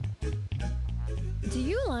Do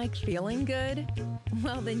you like feeling good?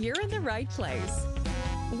 Well, then you're in the right place.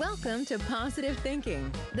 Welcome to Positive Thinking,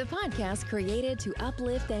 the podcast created to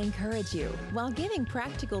uplift and encourage you while giving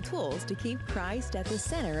practical tools to keep Christ at the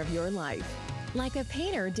center of your life. Like a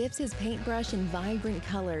painter dips his paintbrush in vibrant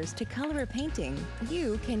colors to color a painting,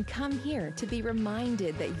 you can come here to be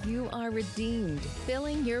reminded that you are redeemed,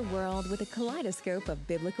 filling your world with a kaleidoscope of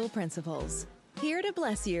biblical principles. Here to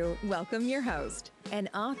bless you, welcome your host, an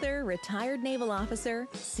author, retired naval officer,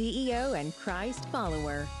 CEO, and Christ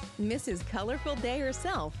follower, Mrs. Colorful Day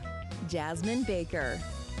herself, Jasmine Baker.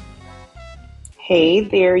 Hey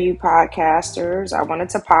there, you podcasters. I wanted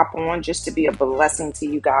to pop on just to be a blessing to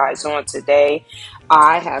you guys on today.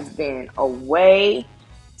 I have been away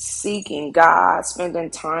seeking God, spending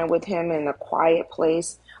time with Him in a quiet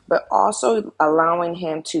place, but also allowing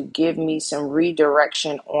Him to give me some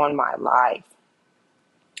redirection on my life,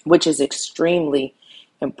 which is extremely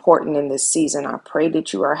important in this season. I pray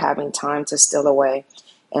that you are having time to still away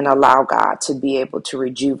and allow God to be able to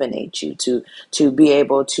rejuvenate you, to be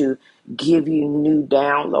able to give you new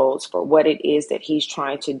downloads for what it is that He's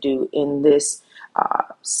trying to do in this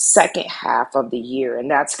second half of the year. And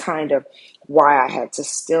that's kind of why I had to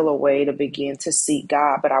still away to begin to seek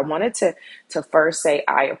God. But I wanted to first say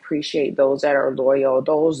I appreciate those that are loyal,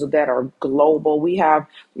 those that are global. We have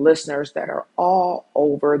listeners that are all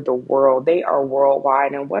over the world. They are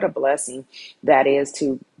worldwide. And what a blessing that is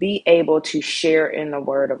to be able to share in the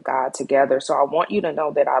word of God together. So I want you to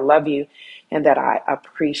know that I love you and that I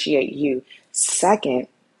appreciate you. Second,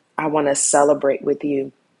 I want to celebrate with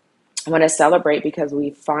you. I want to celebrate because we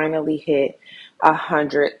finally hit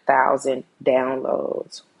 100,000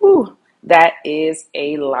 downloads. Whew, that is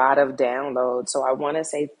a lot of downloads. So I want to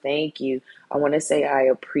say thank you. I want to say I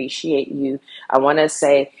appreciate you. I want to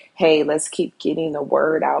say, hey, let's keep getting the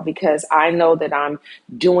word out because I know that I'm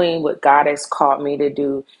doing what God has called me to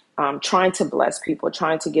do. Trying to bless people,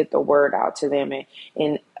 trying to get the word out to them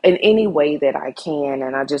in any way that I can.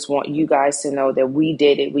 And I just want you guys to know that we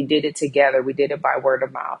did it. We did it together. We did it by word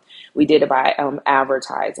of mouth. We did it by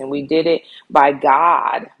advertising. We did it by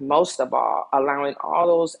God, most of all, allowing all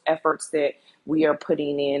those efforts that we are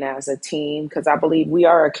putting in as a team, because I believe we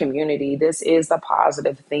are a community. This is the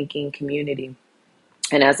positive thinking community.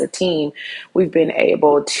 And as a team, we've been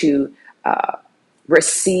able to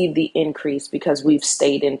receive the increase because we've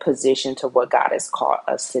stayed in position to what God has called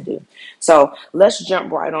us to do. So let's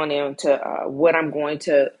jump right on into what I'm going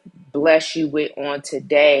to bless you with on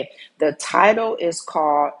today. The title is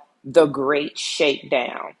called The Great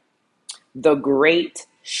Shakedown. The Great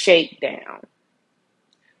Shakedown.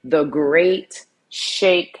 The Great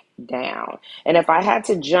Shakedown. And if I had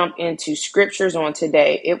to jump into scriptures on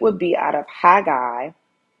today, it would be out of Haggai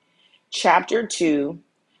chapter 2,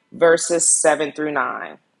 verses 7 through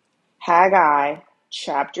 9. Haggai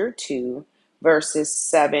chapter 2, verses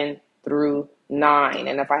 7 through 9.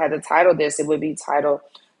 And if I had to title this, it would be titled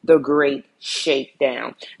The Great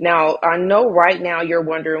Shakedown. Now, I know right now you're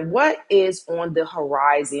wondering what is on the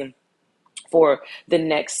horizon for the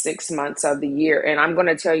next 6 months of the year. And I'm going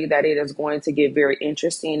to tell you that it is going to get very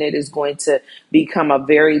interesting. It is going to become a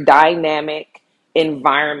very dynamic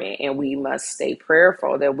environment, and we must stay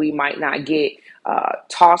prayerful that we might not get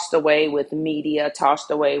tossed away with media,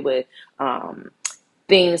 tossed away with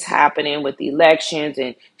things happening with elections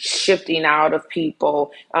and shifting out of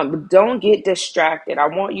people. Don't get distracted. I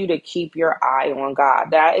want you to keep your eye on God.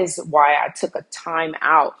 That is why I took a time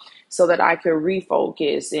out so that I could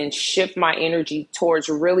refocus and shift my energy towards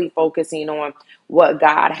really focusing on what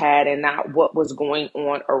God had and not what was going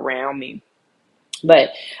on around me. But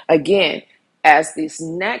again, as these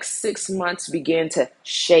next 6 months begin to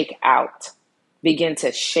shake out. I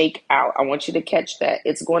want you to catch that.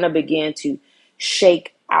 It's going to begin to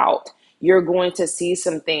shake out. You're going to see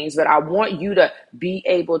some things, but I want you to be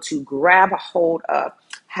able to grab a hold of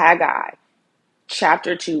Haggai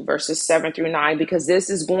chapter 2, verses 7 through 9, because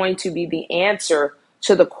this is going to be the answer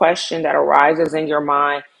to the question that arises in your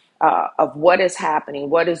mind of what is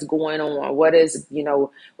happening, what is going on, what is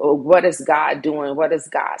God doing, what is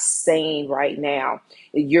God saying right now.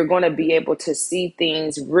 You're going to be able to see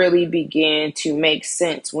things really begin to make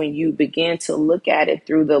sense when you begin to look at it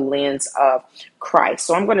through the lens of Christ.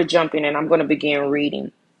 So I'm going to jump in and I'm going to begin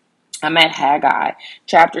reading. I'm at Haggai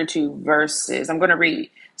chapter 2 verses. I'm going to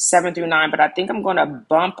read 7 through 9, but I think I'm going to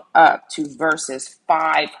bump up to verses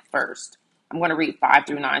 5 first. I'm going to read 5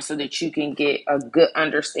 through 9 so that you can get a good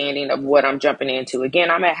understanding of what I'm jumping into.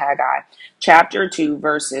 Again, I'm at Haggai chapter 2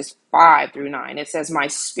 verses 5 through 9. It says, "My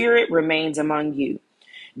spirit remains among you,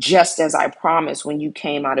 just as I promised when you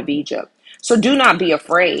came out of Egypt. So do not be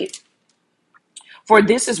afraid. For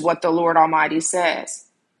this is what the Lord Almighty says.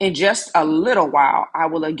 In just a little while, I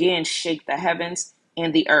will again shake the heavens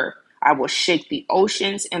and the earth. I will shake the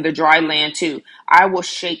oceans and the dry land too. I will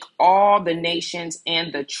shake all the nations,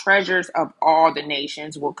 and the treasures of all the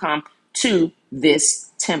nations will come to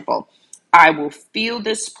this temple. I will fill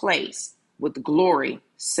this place with glory,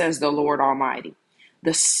 says the Lord Almighty.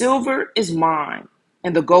 The silver is mine,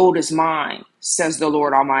 and the gold is mine, says the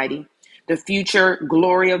Lord Almighty. The future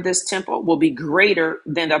glory of this temple will be greater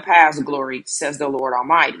than the past glory, says the Lord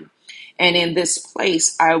Almighty. And in this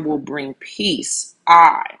place I will bring peace.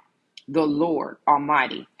 I, the Lord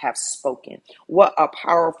Almighty, have spoken. What a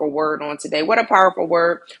powerful word on today. What a powerful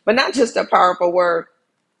word, but not just a powerful word.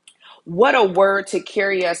 What a word to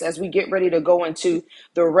carry us as we get ready to go into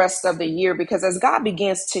the rest of the year, because as God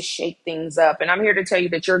begins to shake things up, and I'm here to tell you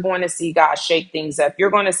that you're going to see God shake things up. You're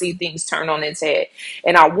going to see things turn on its head.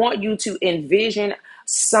 And I want you to envision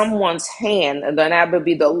someone's hand, and then that would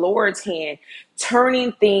be the Lord's hand,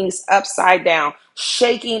 turning things upside down,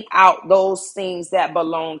 shaking out those things that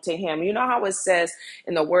belong to him. You know how it says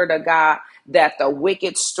in the word of God that the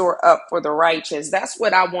wicked store up for the righteous? That's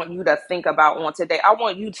what I want you to think about on today. I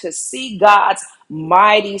want you to see God's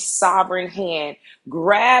mighty sovereign hand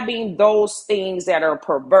grabbing those things that are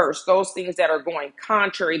perverse, those things that are going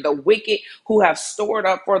contrary, the wicked who have stored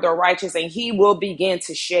up for the righteous, and he will begin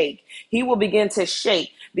to shake. He will begin to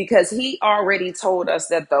shake, because he already told us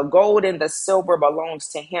that the gold and the silver belongs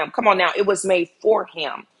to him. Come on now, it was made for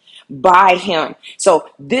him, by him. So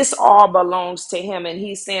this all belongs to him. And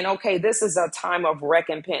he's saying, okay, this is a time of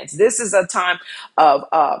recompense. This is a time of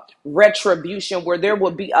retribution, where there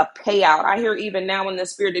will be a payout. I hear even now in the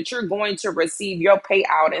spirit that you're going to receive your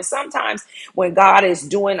payout. And sometimes when God is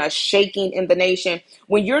doing a shaking in the nation,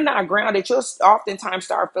 when you're not grounded, you'll oftentimes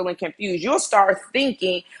start feeling confused. You'll start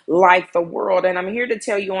thinking like the world. And I'm here to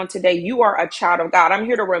tell you on today, you are a child of God. I'm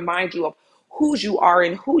here to remind you of whose you are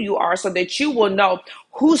and who you are, so that you will know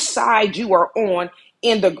whose side you are on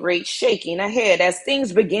in the great shaking ahead. As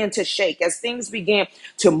things begin to shake, as things begin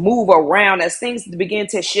to move around, as things begin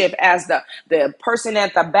to shift, as the person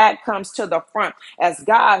at the back comes to the front, as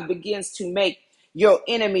God begins to make your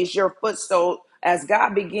enemies your footstool, as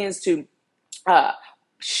God begins to uh,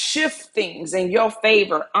 shift things in your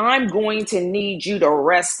favor, I'm going to need you to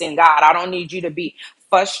rest in God. I don't need you to be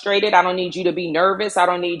frustrated. I don't need you to be nervous. I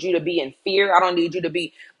don't need you to be in fear. I don't need you to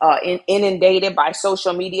be inundated by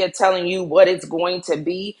social media telling you what it's going to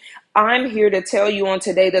be. I'm here to tell you on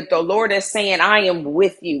today that the Lord is saying, I am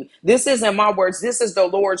with you. This isn't my words. This is the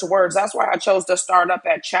Lord's words. That's why I chose to start up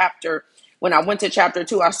at when I went to chapter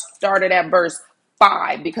 2, I started at verse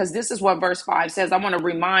 5, because this is what verse 5 says. I want to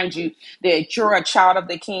remind you that you're a child of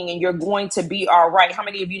the king and you're going to be all right. How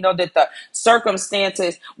many of you know that the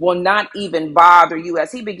circumstances will not even bother you?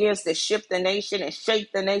 As he begins to shift the nation and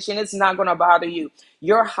shake the nation, it's not going to bother you.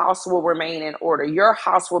 Your house will remain in order. Your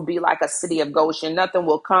house will be like a city of Goshen. Nothing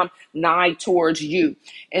will come nigh towards you.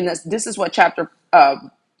 And this is what chapter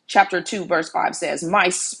 2, verse 5 says. My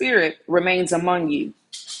spirit remains among you,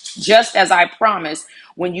 just as I promised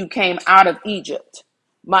when you came out of Egypt.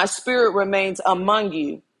 My spirit remains among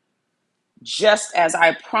you, just as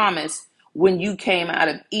I promised when you came out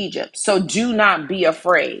of Egypt. So do not be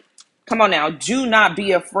afraid. Come on now, do not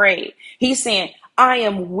be afraid. He's saying, I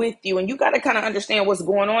am with you. And you got to kind of understand what's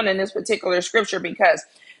going on in this particular scripture, because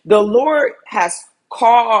the Lord has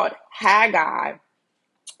called Haggai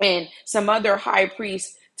and some other high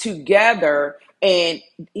priests together, and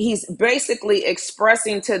he's basically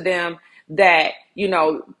expressing to them that,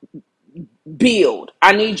 build.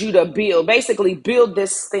 I need you to build. Basically, build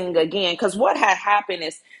this thing again. Because what had happened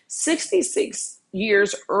is 66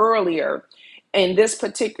 years earlier in this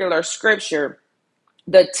particular scripture,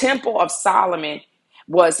 the Temple of Solomon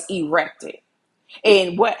was erected.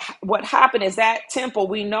 And what happened is that temple,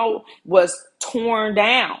 we know, was torn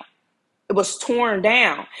down. It was torn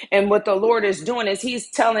down. And what the Lord is doing is he's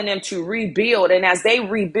telling them to rebuild. And as they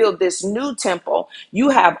rebuild this new temple, you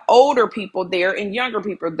have older people there and younger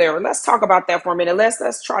people there. Let's talk about that for a minute.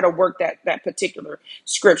 Let's try to work that particular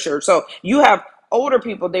scripture. So you have older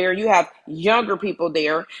people there. You have younger people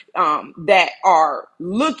there that are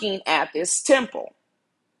looking at this temple.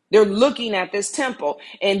 They're looking at this temple,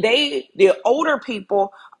 and the older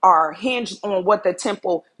people are hinged on what the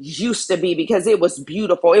temple used to be, because it was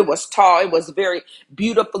beautiful. It was tall. It was very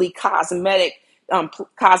beautifully cosmetically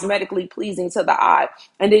pleasing to the eye.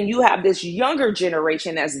 And then you have this younger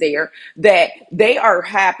generation that's there, that they are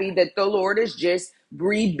happy that the Lord is just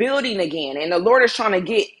rebuilding again. And the Lord is trying to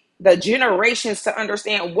get the generations to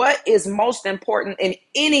understand what is most important in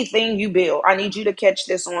anything you build. I need you to catch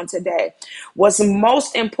this on today. What's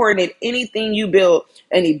most important in anything you build,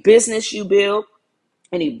 any business you build,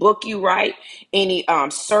 any book you write, any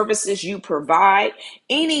services you provide,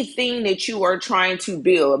 anything that you are trying to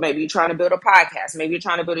build. Maybe you're trying to build a podcast. Maybe you're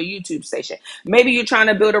trying to build a YouTube station. Maybe you're trying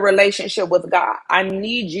to build a relationship with God. I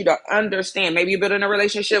need you to understand. Maybe you're building a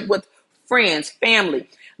relationship with friends, family,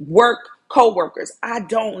 work, co-workers. I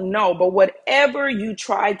don't know. But whatever you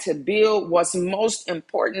try to build, what's most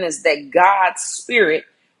important is that God's spirit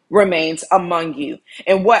remains among you.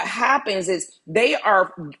 And what happens is they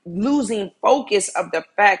are losing focus of the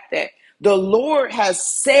fact that the Lord has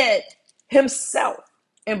said himself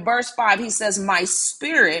in verse 5, he says, my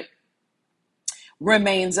spirit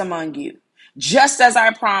remains among you, just as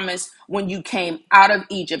I promised when you came out of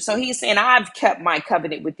Egypt. So he's saying, I've kept my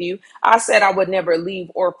covenant with you. I said I would never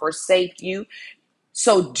leave or forsake you.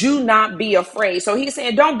 So do not be afraid. So he's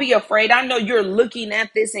saying, don't be afraid. I know you're looking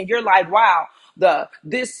at this and you're like, wow, the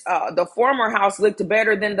former house looked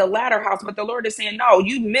better than the latter house. But the Lord is saying, no,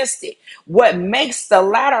 you missed it. What makes the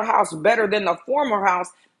latter house better than the former house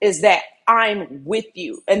is that I'm with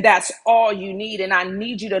you. And that's all you need. And I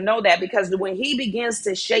need you to know that, because when he begins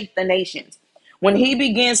to shake the nations, when he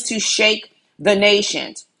begins to shake the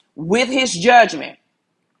nations with his judgment,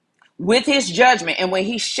 and when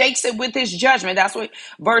he shakes it with his judgment, that's what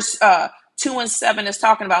verse 2 and 7 is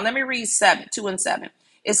talking about. Let me read 2 and 7.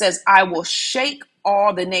 It says, I will shake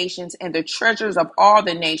all the nations, and the treasures of all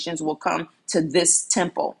the nations will come to this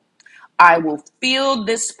temple. I will fill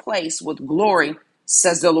this place with glory,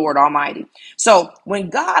 says the Lord Almighty. So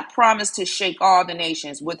when God promised to shake all the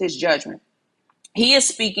nations with his judgment, he is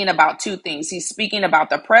speaking about two things. He's speaking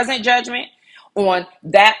about the present judgment on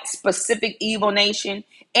that specific evil nation,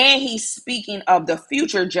 and he's speaking of the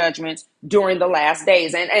future judgments during the last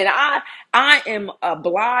days. And I am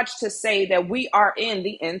obliged to say that we are in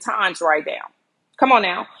the end times right now. Come on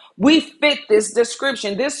now. We fit this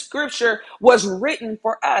description. This scripture was written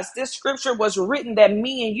for us. This scripture was written that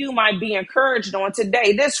me and you might be encouraged on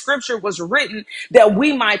today. This scripture was written that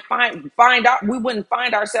we might find out, we wouldn't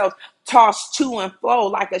find ourselves tossed to and fro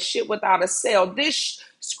like a ship without a sail. This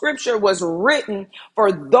scripture was written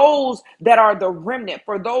for those that are the remnant,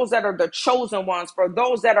 for those that are the chosen ones, for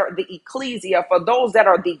those that are the ecclesia, for those that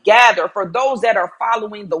are the gather, for those that are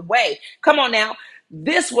following the way. Come on now.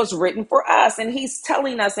 This was written for us, and he's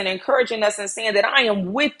telling us and encouraging us and saying that I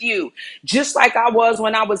am with you, just like I was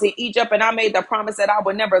when I was in Egypt and I made the promise that I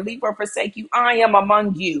would never leave or forsake you. I am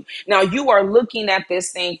among you. Now you are looking at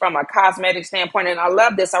this thing from a cosmetic standpoint, and I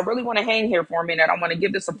love this. I really want to hang here for a minute. I want to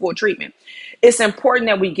give this a full treatment. It's important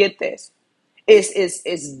that we get this.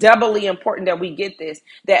 It's doubly important that we get this,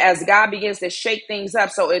 that as God begins to shake things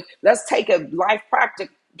up. So let's take a life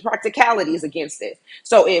practicalities against this.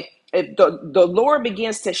 So if the Lord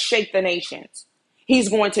begins to shake the nations, he's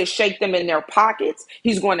going to shake them in their pockets.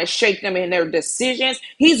 He's going to shake them in their decisions.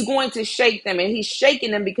 He's going to shake them, and he's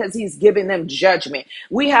shaking them because he's giving them judgment.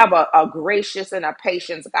 We have a gracious and a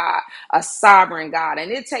patient God, a sovereign God, and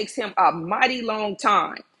it takes him a mighty long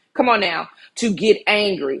time, come on now, to get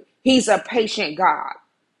angry. He's a patient God,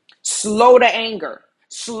 slow to anger,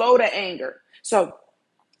 slow to anger. So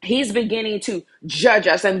he's beginning to judge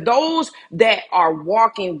us. And those that are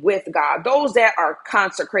walking with God, those that are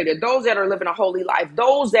consecrated, those that are living a holy life,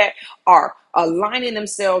 those that are aligning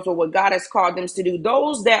themselves with what God has called them to do,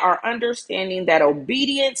 those that are understanding that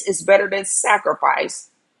obedience is better than sacrifice.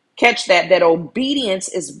 Catch that obedience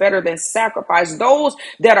is better than sacrifice. Those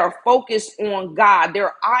that are focused on God,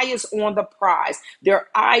 their eye is on the prize. Their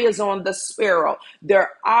eye is on the sparrow.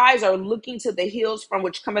 Their eyes are looking to the hills from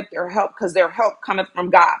which cometh their help, because their help cometh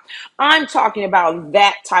from God. I'm talking about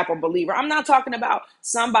that type of believer. I'm not talking about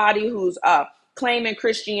somebody who's claiming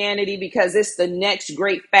Christianity because it's the next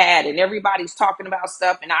great fad and everybody's talking about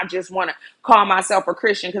stuff, and I just want to call myself a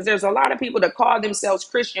Christian, because there's a lot of people that call themselves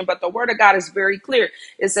Christian, but the word of God is very clear.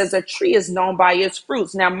 It says a tree is known by its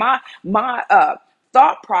fruits. Now my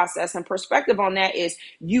thought process and perspective on that is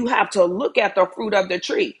you have to look at the fruit of the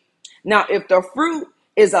tree. Now if the fruit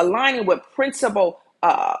is aligning with principle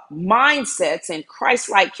mindsets and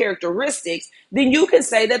Christ-like characteristics, then you can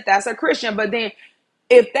say that that's a Christian. But then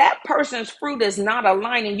if that person's fruit is not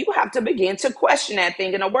aligning, you have to begin to question that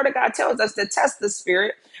thing. And the word of God tells us to test the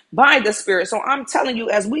spirit by the spirit. So I'm telling you,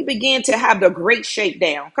 as we begin to have the great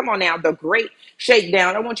shakedown, come on now, the great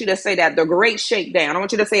shakedown. I want you to say that, the great shakedown. I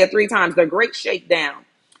want you to say it 3 times, the great shakedown,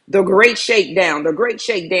 the great shakedown, the great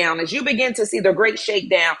shakedown. As you begin to see the great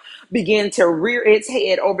shakedown begin to rear its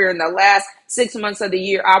head over in the last 6 months of the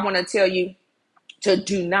year, I want to tell you to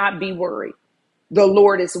do not be worried. The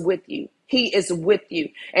Lord is with you. He is with you,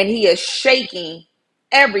 and he is shaking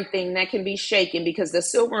everything that can be shaken because the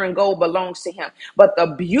silver and gold belongs to him. But the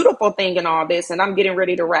beautiful thing in all this, and I'm getting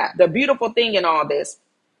ready to wrap, the beautiful thing in all this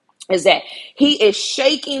is that he is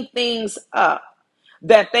shaking things up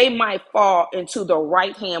that they might fall into the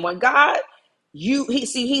right hand. When God,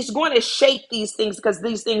 he's going to shake these things because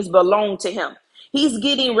these things belong to him. He's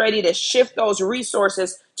getting ready to shift those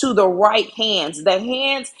resources to the right hands, the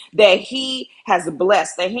hands that he has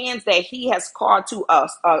blessed, the hands that he has called to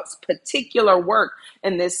us, a particular work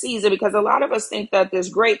in this season. Because a lot of us think that this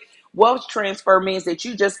great wealth transfer means that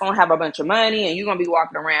you just gonna have a bunch of money and you're gonna be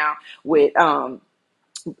walking around with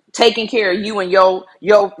taking care of you and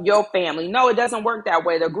your family. No, it doesn't work that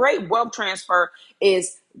way. The great wealth transfer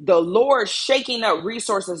is the Lord shaking up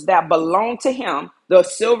resources that belong to him. The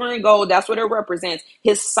silver and gold, that's what it represents.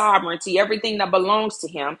 His sovereignty, everything that belongs to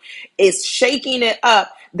him is shaking it up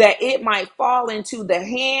that it might fall into the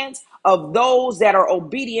hands of those that are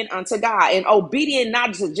obedient unto God, and obedient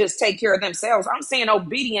not to just take care of themselves. I'm saying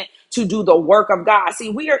obedient to do the work of God. See,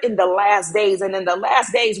 we are in the last days, and in the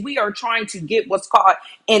last days, we are trying to get what's called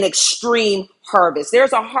an extreme harvest.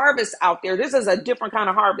 There's a harvest out there. This is a different kind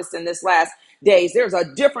of harvest in this last days. There's a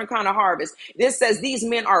different kind of harvest. This says these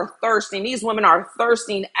men are thirsting. These women are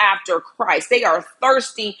thirsting after Christ. They are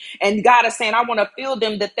thirsting, and God is saying, I want to fill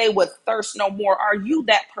them that they would thirst no more. Are you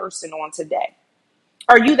that person on today?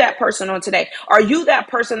 Are you that person on today? Are you that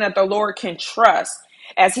person that the Lord can trust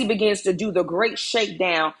as he begins to do the great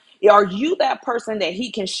shakedown? Are you that person that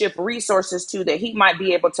he can shift resources to that he might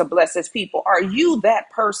be able to bless his people? Are you that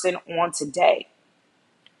person on today?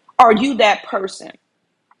 Are you that person?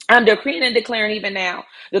 I'm decreeing and declaring even now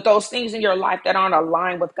that those things in your life that aren't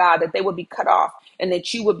aligned with God, that they would be cut off and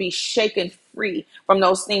that you would be shaken free from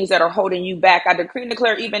those things that are holding you back. I decree and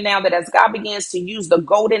declare even now that as God begins to use the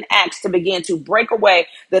golden axe to begin to break away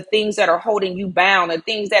the things that are holding you bound, the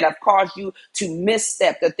things that have caused you to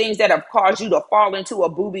misstep, the things that have caused you to fall into a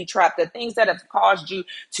booby trap, the things that have caused you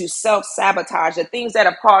to self-sabotage, the things that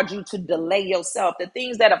have caused you to delay yourself, the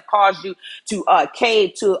things that have caused you to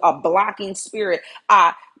cave to a blocking spirit.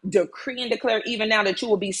 I decree and declare even now that you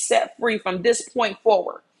will be set free from this point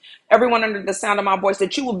forward. Everyone under the sound of my voice,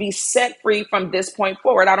 that you will be set free from this point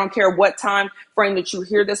forward. I don't care what time frame that you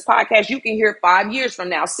hear this podcast. You can hear it 5 years from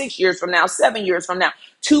now, 6 years from now, 7 years from now,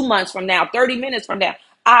 2 months from now, 30 minutes from now.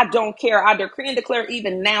 I don't care. I decree and declare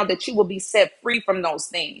even now that you will be set free from those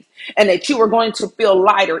things and that you are going to feel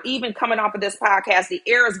lighter. Even coming off of this podcast, the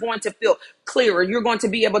air is going to feel clearer. You're going to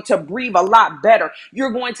be able to breathe a lot better.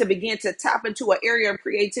 You're going to begin to tap into an area of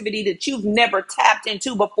creativity that you've never tapped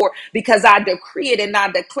into before, because I decree it and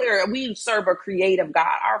I declare it. We serve a creative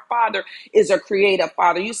God. Our Father is a creative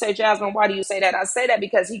Father. You say, Jasmine, why do you say that? I say that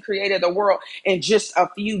because he created the world in just a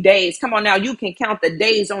few days. Come on now, you can count the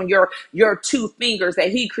days on your two fingers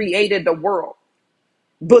that he created the world,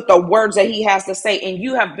 but the words that he has to say, and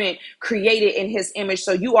you have been created in his image.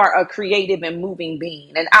 So you are a creative and moving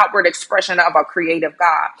being, an outward expression of a creative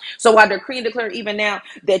God. So I decree and declare even now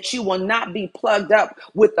that you will not be plugged up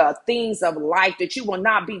with the things of life, that you will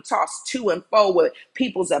not be tossed to and fro with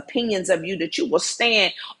people's opinions of you, that you will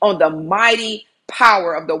stand on the mighty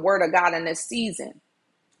power of the word of God in this season,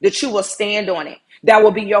 that you will stand on it. That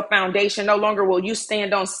will be your foundation. No longer will you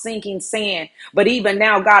stand on sinking sand, but even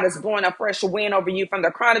now God is blowing a fresh wind over you from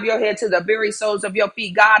the crown of your head to the very soles of your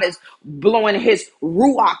feet. God is blowing his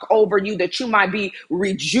ruach over you that you might be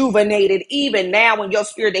rejuvenated even now in your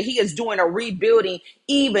spirit, that he is doing a rebuilding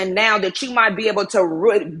even now, that you might be able to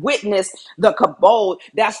witness the kabod.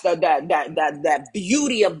 That's that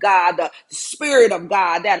beauty of God, the spirit of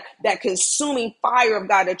God, that consuming fire of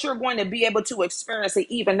God, that you're going to be able to experience it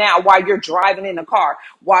even now while you're driving in the car,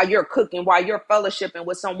 while you're cooking, while you're fellowshipping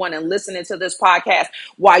with someone and listening to this podcast,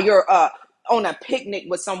 while you're on a picnic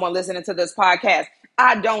with someone listening to this podcast.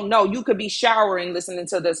 I don't know. You could be showering listening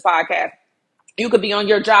to this podcast. You could be on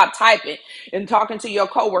your job typing and talking to your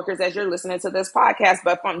coworkers as you're listening to this podcast.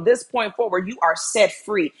 But from this point forward, you are set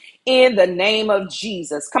free in the name of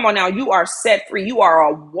Jesus. Come on now. You are set free. You are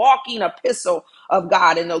a walking epistle of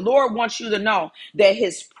God. And the Lord wants you to know that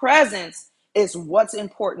his presence is what's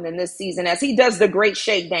important in this season as he does the great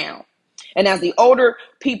shakedown. And as the older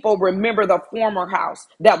people remember the former house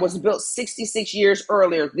that was built 66 years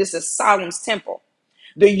earlier, this is Solomon's temple.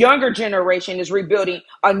 The younger generation is rebuilding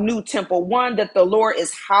a new temple, one that the Lord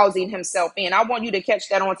is housing himself in. I want you to catch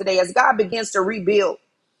that on today as God begins to rebuild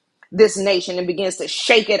this nation and begins to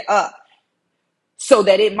shake it up so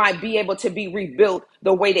that it might be able to be rebuilt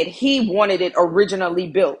the way that he wanted it originally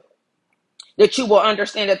built. That you will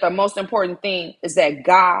understand that the most important thing is that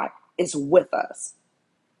God is with us.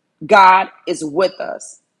 God is with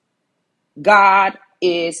us. God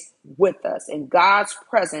is with us, and God's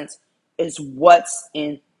presence is what's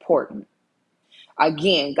important.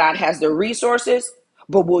 Again, God has the resources,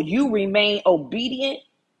 but will you remain obedient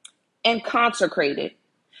and consecrated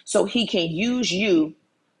so he can use you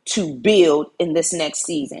to build in this next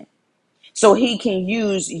season? So he can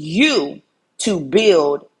use you to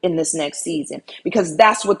build in this next season, because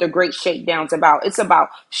that's what the great shakedown's about. It's about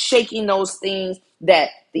shaking those things that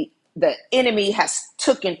the enemy has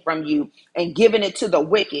taken from you and giving it to the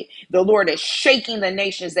wicked. The Lord is shaking the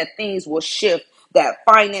nations that things will shift, that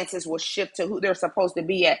finances will shift to who they're supposed to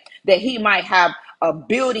be at, that he might have a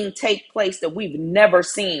building take place that we've never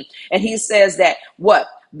seen. And he says that what?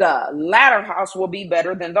 The latter house will be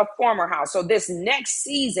better than the former house. So this next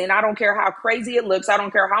season, I don't care how crazy it looks, I don't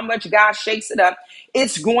care how much God shakes it up,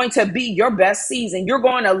 it's going to be your best season. You're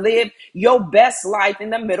going to live your best life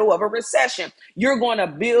in the middle of a recession. You're going to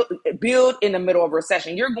build in the middle of a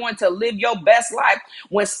recession. You're going to live your best life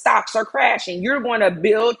when stocks are crashing. You're going to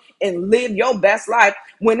build and live your best life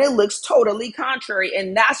when it looks totally contrary.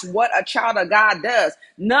 And that's what a child of God does.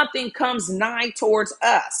 Nothing comes nigh towards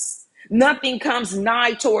us. Nothing comes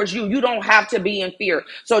nigh towards you. You don't have to be in fear.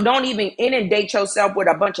 So don't even inundate yourself with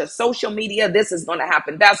a bunch of social media. This is going to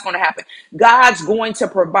happen. That's going to happen. God's going to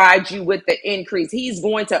provide you with the increase. He's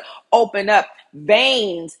going to open up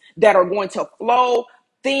veins that are going to flow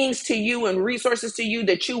things to you and resources to you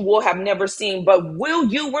that you will have never seen. But will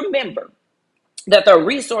you remember that the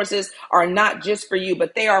resources are not just for you,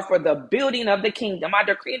 but they are for the building of the kingdom? I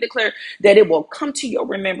decree and declare that it will come to your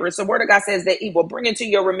remembrance. The word of God says that it will bring it to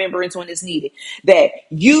your remembrance when it's needed. That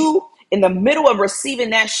you, in the middle of receiving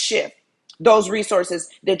that shift, those resources,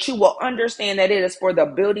 that you will understand that it is for the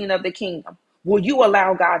building of the kingdom. Will you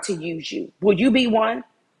allow God to use you? Will you be one?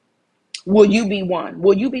 Will you be one?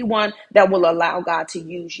 Will you be one that will allow God to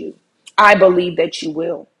use you? I believe that you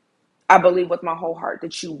will. I believe with my whole heart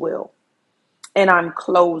that you will. And I'm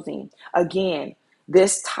closing. Again,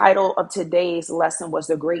 this title of today's lesson was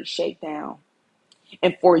The Great Shakedown.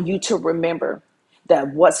 And for you to remember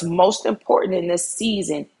that what's most important in this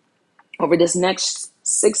season, over this next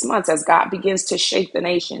 6 months, as God begins to shake the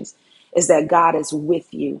nations, is that God is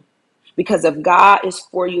with you. Because if God is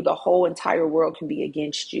for you, the whole entire world can be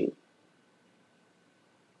against you.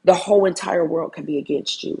 The whole entire world can be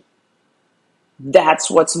against you. That's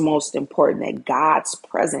what's most important, that God's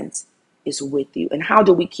presence is with you. And how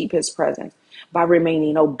do we keep his presence? By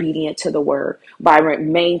remaining obedient to the word, by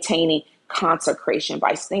maintaining consecration,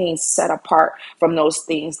 by staying set apart from those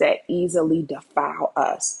things that easily defile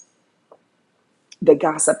us. The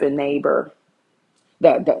gossiping neighbor,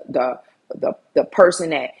 the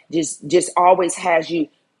person that just always has you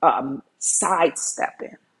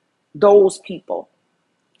sidestepping. Those people.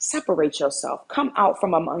 Separate yourself. Come out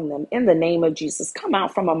from among them. In the name of Jesus, come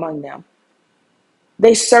out from among them.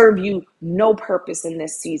 They serve you no purpose in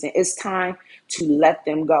this season. It's time to let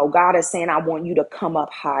them go. God is saying, I want you to come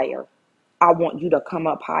up higher. I want you to come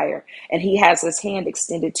up higher. And he has his hand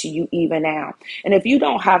extended to you even now. And if you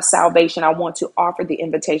don't have salvation, I want to offer the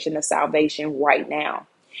invitation to salvation right now.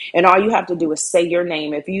 And all you have to do is say your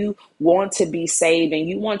name. If you want to be saved and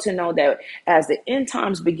you want to know that as the end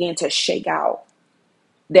times begin to shake out,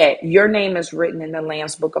 that your name is written in the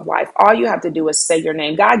Lamb's Book of Life. All you have to do is say your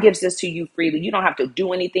name. God gives this to you freely. You don't have to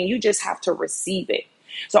do anything. You just have to receive it.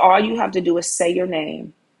 So all you have to do is say your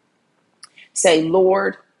name. Say,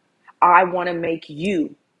 Lord, I want to make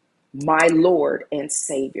you my Lord and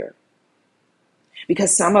Savior.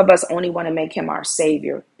 Because some of us only want to make him our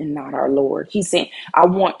Savior and not our Lord. He's saying, I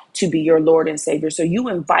want to be your Lord and Savior. So you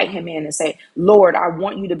invite him in and say, Lord, I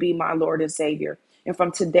want you to be my Lord and Savior. And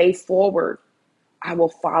from today forward, I will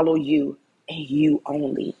follow you and you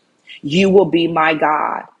only. You will be my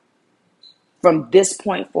God from this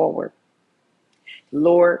point forward.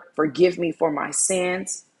 Lord, forgive me for my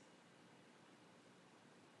sins.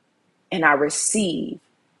 And I receive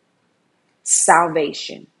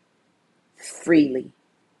salvation freely.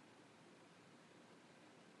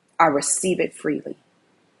 I receive it freely.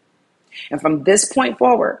 And from this point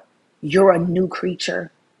forward, you're a new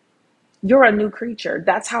creature. You're a new creature.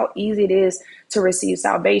 That's how easy it is to receive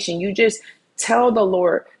salvation. You just tell the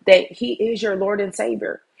Lord that he is your Lord and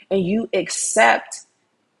Savior, and you accept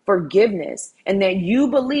forgiveness, and that you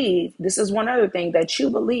believe, this is one other thing, that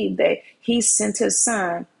you believe that he sent his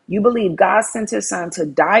son. You believe God sent his son to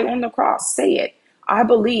die on the cross. Say it. I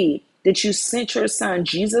believe that you sent your son,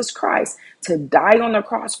 Jesus Christ, to die on the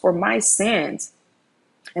cross for my sins,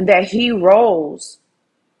 and that he rose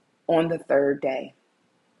on the third day.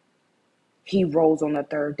 He rose on the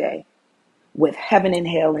third day with heaven and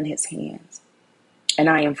hell in his hands. and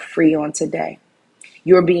I am free on today.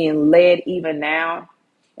 You're being led even now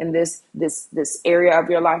in this area of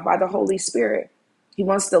your life by the Holy Spirit. He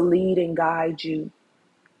wants to lead and guide you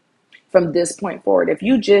from this point forward. If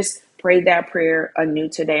you just prayed that prayer anew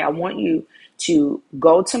today, I want you to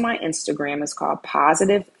go to my Instagram. It's called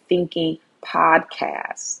Positive Thinking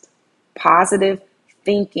Podcast. Positive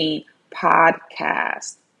Thinking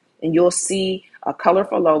Podcast. And you'll see a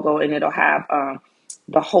colorful logo, and it'll have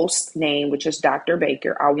the host name, which is Dr.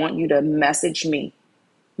 Baker. I want you to message me.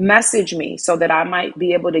 Message me so that I might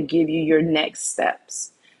be able to give you your next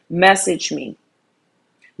steps. Message me.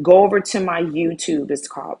 Go over to my YouTube. It's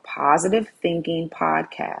called Positive Thinking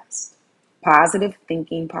Podcast. Positive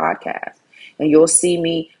Thinking Podcast. And you'll see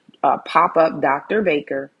me pop up Dr.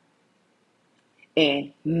 Baker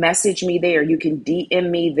and message me there. You can DM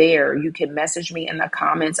me there. You can message me in the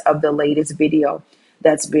comments of the latest video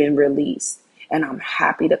that's been released. And I'm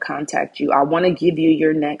happy to contact you. I want to give you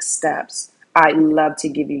your next steps. I love to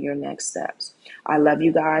give you your next steps. I love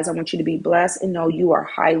you guys. I want you to be blessed and know you are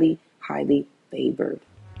highly, highly favored.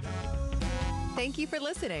 Thank you for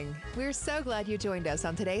listening. We're so glad you joined us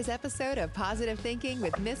on today's episode of Positive Thinking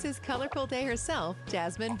with Mrs. Colorful Day herself,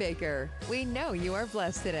 Jasmine Baker. We know you are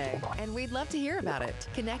blessed today, and we'd love to hear about it.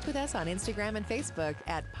 Connect with us on Instagram and Facebook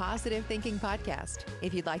at Positive Thinking Podcast.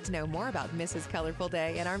 If you'd like to know more about Mrs. Colorful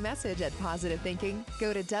Day and our message at Positive Thinking,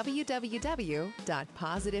 go to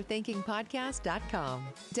www.positivethinkingpodcast.com.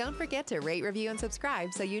 Don't forget to rate, review, and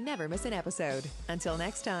subscribe so you never miss an episode. Until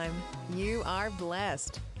next time, you are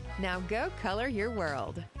blessed. Now go color your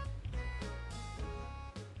world.